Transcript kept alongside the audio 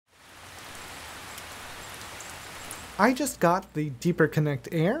I just got the Deeper Connect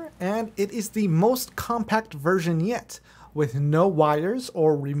Air, and it is the most compact version yet. With no wires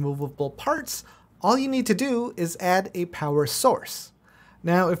or removable parts, all you need to do is add a power source.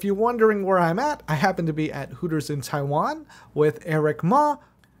 Now, if you're wondering where I'm at, I happen to be at Hooters in Taiwan with Eric Ma,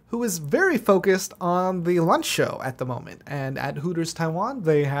 who is very focused on the lunch show at the moment. And at Hooters Taiwan,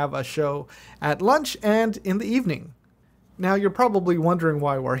 they have a show at lunch and in the evening. Now, you're probably wondering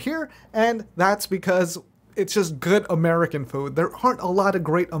why we're here, and that's because it's just good American food. There aren't a lot of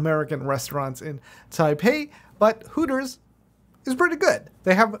great American restaurants in Taipei, but Hooters is pretty good.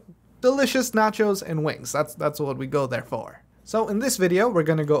 They have delicious nachos and wings. That's what we go there for. So in this video, we're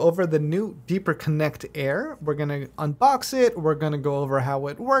going to go over the new Deeper Connect Air. We're going to unbox it, we're going to go over how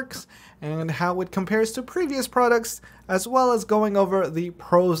it works, and how it compares to previous products, as well as going over the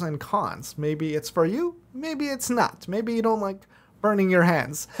pros and cons. Maybe it's for you, maybe it's not. Maybe you don't like burning your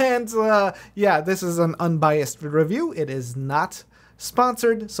hands. And yeah, this is an unbiased review. It is not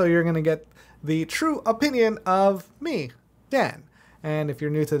sponsored, so you're going to get the true opinion of me, Dan. And if you're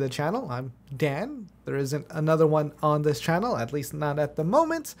new to the channel, I'm Dan. There isn't another one on this channel, at least not at the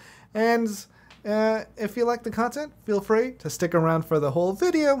moment. And if you like the content, feel free to stick around for the whole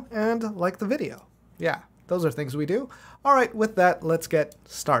video and like the video. Yeah, those are things we do. All right, with that, let's get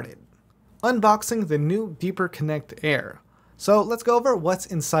started. Unboxing the new Deeper Connect Air. So let's go over what's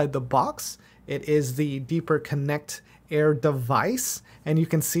inside the box. It is the Deeper Connect Air device, and you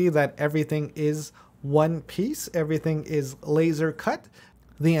can see that everything is one piece. Everything is laser cut.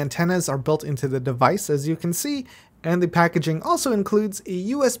 The antennas are built into the device, as you can see, and the packaging also includes a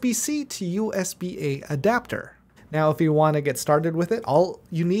USB-C to USB-A adapter. Now, if you want to get started with it, all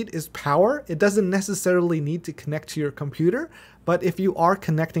you need is power. It doesn't necessarily need to connect to your computer, but if you are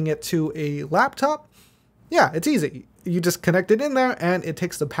connecting it to a laptop, yeah, it's easy. You just connect it in there and it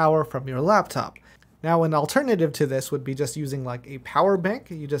takes the power from your laptop. Now, an alternative to this would be just using like a power bank.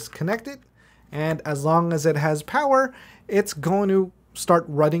 You just connect it, and as long as it has power, it's going to start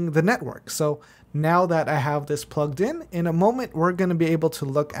running the network. So now that I have this plugged in a moment we're going to be able to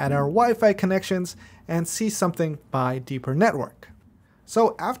look at our Wi-Fi connections and see something by Deeper Network.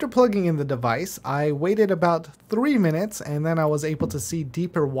 So after plugging in the device, I waited about 3 minutes and then I was able to see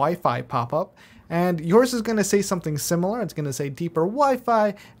Deeper Wi-Fi pop up. And yours is going to say something similar. It's going to say Deeper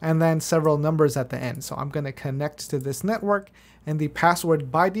Wi-Fi and then several numbers at the end. So I'm going to connect to this network, and the password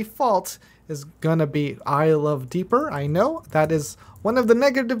by default is going to be I love Deeper. I know that is one of the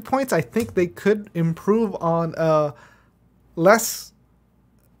negative points. I think they could improve on a less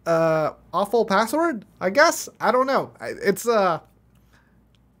awful password, I guess. I don't know. It's could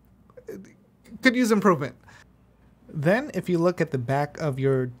use improvement. Then, if you look at the back of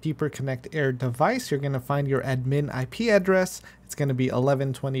your Deeper Connect Air device, you're going to find your admin IP address. It's going to be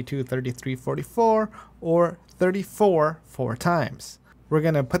 11.22.33.44 or 34 4 times. We're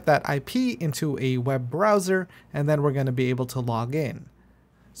going to put that IP into a web browser, and then we're going to be able to log in.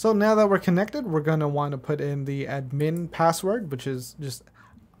 So now that we're connected, we're going to want to put in the admin password, which is just,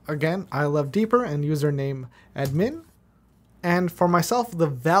 again, I love Deeper and username admin. And for myself, the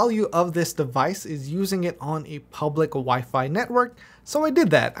value of this device is using it on a public Wi-Fi network. So I did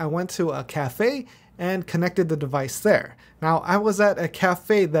that. I went to a cafe and connected the device there. Now, I was at a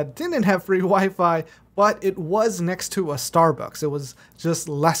cafe that didn't have free Wi-Fi, but it was next to a Starbucks. It was just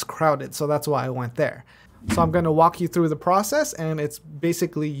less crowded, so that's why I went there. So I'm going to walk you through the process, and it's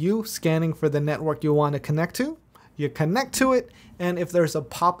basically you scanning for the network you want to connect to. You connect to it, and if there's a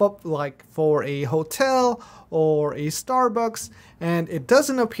pop-up like for a hotel or a Starbucks and it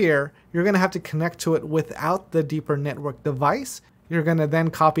doesn't appear, you're going to have to connect to it without the Deeper Network device. You're going to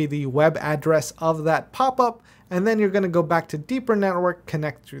then copy the web address of that pop-up, and then you're going to go back to Deeper Network,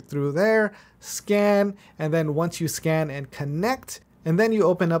 connect through there, scan, and then once you scan and connect, and then you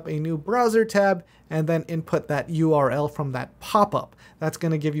open up a new browser tab and then input that URL from that pop-up. That's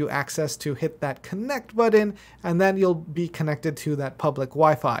going to give you access to hit that connect button, and then you'll be connected to that public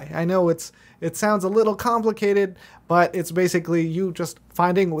Wi-Fi. I know it sounds a little complicated, but it's basically you just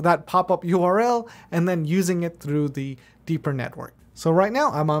finding that pop-up URL and then using it through the Deeper Network. So right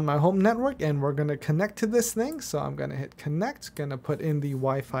now I'm on my home network and we're going to connect to this thing. So I'm going to hit connect, going to put in the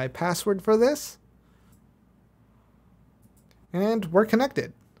Wi-Fi password for this. And we're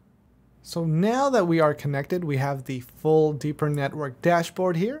connected. So now that we are connected, we have the full Deeper Network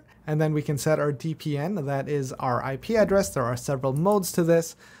dashboard here, and then we can set our DPN, that is our IP address. There are several modes to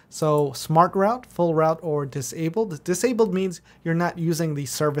this. So smart route, full route, or disabled. Disabled means you're not using the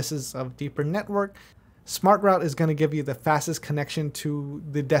services of Deeper Network. Smart route is going to give you the fastest connection to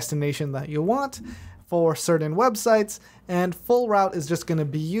the destination that you want. for certain websites, and full route is just going to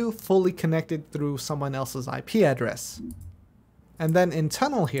be you fully connected through someone else's IP address. And then in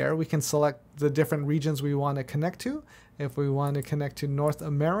tunnel here, we can select the different regions we want to connect to. If we want to connect to North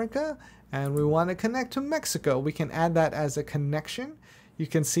America and we want to connect to Mexico, we can add that as a connection. You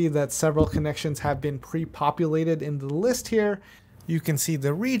can see that several connections have been pre-populated in the list here. You can see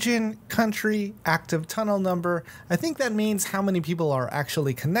the region, country, active tunnel number. I think that means how many people are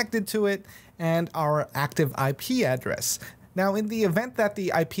actually connected to it, and our active IP address. Now, in the event that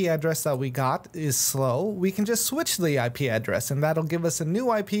the IP address that we got is slow, we can just switch the IP address, and that'll give us a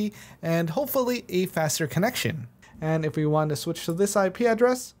new IP and hopefully a faster connection. And if we want to switch to this IP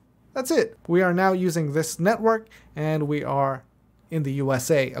address, that's it. We are now using this network, and we are in the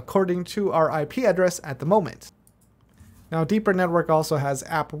USA according to our IP address at the moment. Now, Deeper Network also has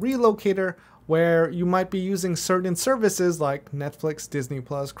App Relocator, where you might be using certain services like Netflix, Disney+,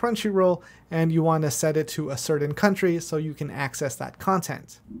 Crunchyroll, and you want to set it to a certain country so you can access that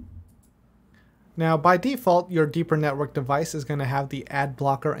content. Now, by default, your Deeper Network device is going to have the ad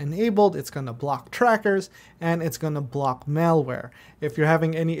blocker enabled. It's going to block trackers, and it's going to block malware. If you're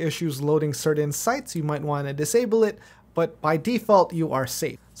having any issues loading certain sites, you might want to disable it, but by default, you are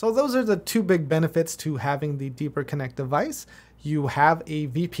safe. So those are the two big benefits to having the Deeper Connect device. You have a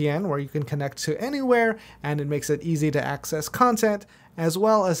VPN where you can connect to anywhere, and it makes it easy to access content, as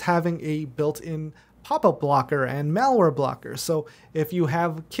well as having a built-in pop-up blocker and malware blocker. So if you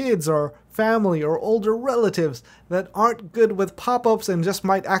have kids or family or older relatives that aren't good with pop-ups and just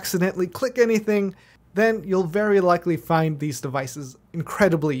might accidentally click anything, then you'll very likely find these devices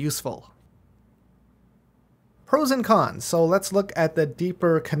incredibly useful. Pros and cons. So let's look at the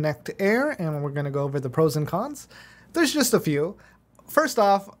Deeper Connect Air, and we're going to go over the pros and cons. There's just a few. First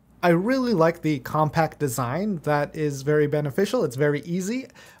off, I really like the compact design. That is very beneficial. It's very easy.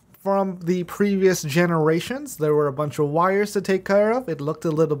 From the previous generations, there were a bunch of wires to take care of. It looked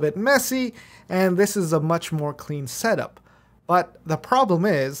a little bit messy, and this is a much more clean setup. But the problem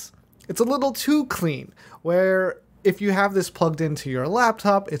is, it's a little too clean, where if you have this plugged into your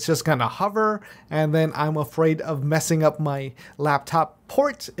laptop, it's just gonna hover, and then I'm afraid of messing up my laptop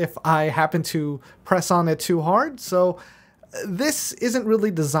port if I happen to press on it too hard. So this isn't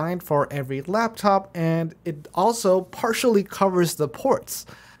really designed for every laptop, and it also partially covers the ports.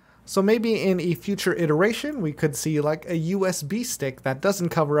 So maybe in a future iteration, we could see like a USB stick that doesn't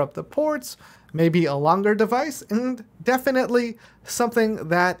cover up the ports, maybe a longer device, and definitely something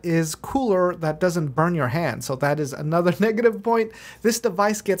that is cooler that doesn't burn your hand. So that is another negative point. This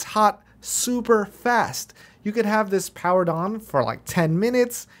device gets hot super fast. You could have this powered on for like 10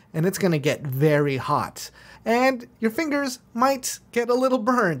 minutes and it's gonna get very hot. And your fingers might get a little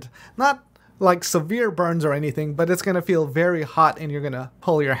burned. Not like severe burns or anything, but it's gonna feel very hot and you're gonna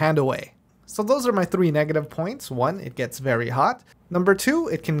pull your hand away. So those are my 3 negative points. 1, it gets very hot. Number 2,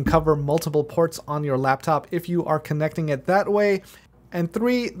 it can cover multiple ports on your laptop if you are connecting it that way. And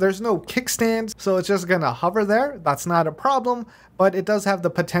 3, there's no kickstand, so it's just gonna hover there. That's not a problem, but it does have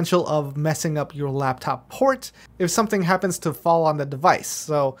the potential of messing up your laptop port if something happens to fall on the device.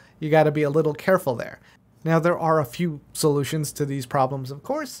 So you gotta be a little careful there. Now there are a few solutions to these problems, of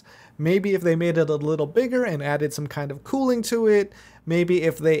course. Maybe if they made it a little bigger and added some kind of cooling to it. Maybe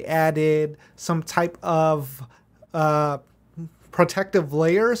if they added some type of protective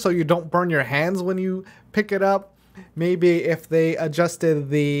layer so you don't burn your hands when you pick it up. Maybe if they adjusted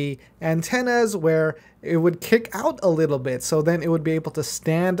the antennas where it would kick out a little bit so then it would be able to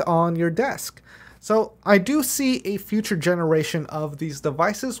stand on your desk. So I do see a future generation of these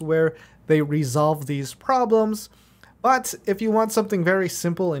devices where they resolve these problems. But if you want something very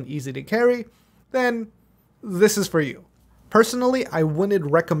simple and easy to carry, then this is for you. Personally, I wouldn't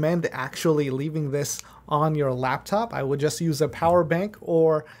recommend actually leaving this on your laptop. I would just use a power bank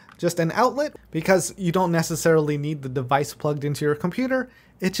or just an outlet because you don't necessarily need the device plugged into your computer.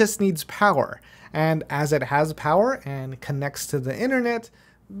 It just needs power. And as it has power and connects to the internet,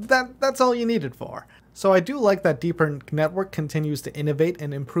 that's all you need it for. So I do like that Deeper Network continues to innovate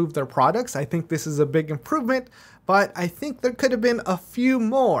and improve their products. I think this is a big improvement, but I think there could have been a few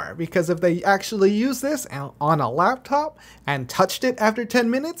more because if they actually used this on a laptop and touched it after 10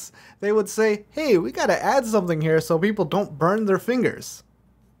 minutes, they would say, hey, we gotta add something here so people don't burn their fingers.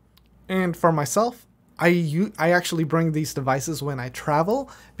 And for myself, I actually bring these devices when I travel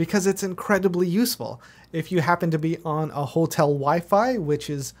because it's incredibly useful. If you happen to be on a hotel Wi-Fi, which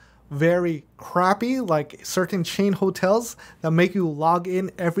is very crappy, like certain chain hotels that make you log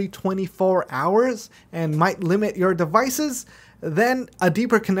in every 24 hours and might limit your devices, then a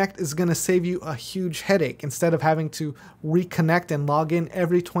deeper connect is going to save you a huge headache. Instead of having to reconnect and log in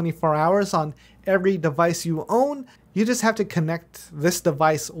every 24 hours on every device you own, you just have to connect this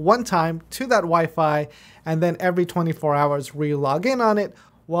device one time to that Wi-Fi and then every 24 hours re-log in on it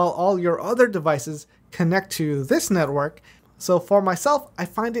while all your other devices connect to this network. So for myself, I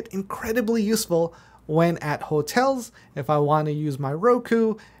find it incredibly useful when at hotels. If I want to use my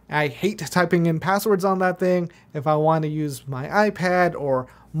Roku, I hate typing in passwords on that thing. If I want to use my iPad or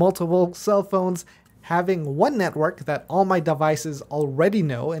multiple cell phones, having one network that all my devices already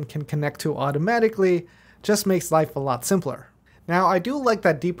know and can connect to automatically just makes life a lot simpler. Now, I do like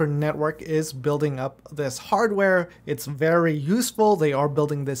that Deeper Network is building up this hardware. It's very useful. They are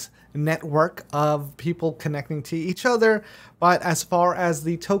building this network of people connecting to each other. But as far as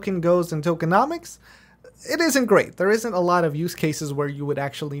the token goes and tokenomics, it isn't great. There isn't a lot of use cases where you would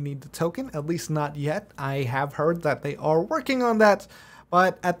actually need the token, at least not yet. I have heard that they are working on that,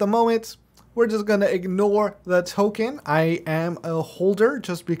 but at the moment, we're just gonna ignore the token. I am a holder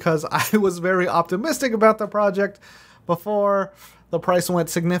just because I was very optimistic about the project before the price went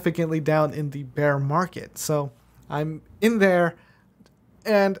significantly down in the bear market. So I'm in there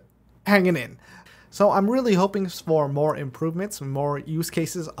and hanging in. So I'm really hoping for more improvements and more use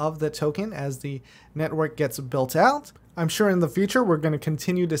cases of the token as the network gets built out. I'm sure in the future we're going to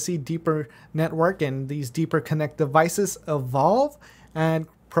continue to see Deeper Network and these Deeper Connect devices evolve and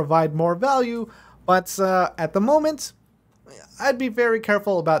provide more value, but at the moment, I'd be very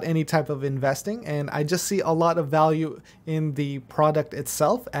careful about any type of investing, and I just see a lot of value in the product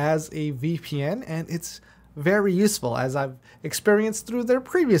itself as a VPN, and it's very useful as I've experienced through their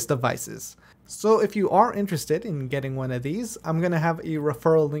previous devices. So if you are interested in getting one of these, I'm going to have a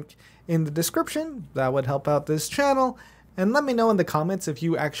referral link in the description that would help out this channel. And let me know in the comments if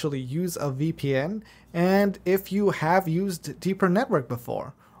you actually use a VPN and if you have used Deeper Network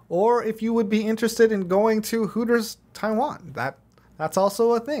before, or if you would be interested in going to Hooters Taiwan. That's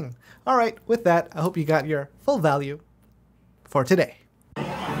also a thing. All right, with that, I hope you got your full value for today.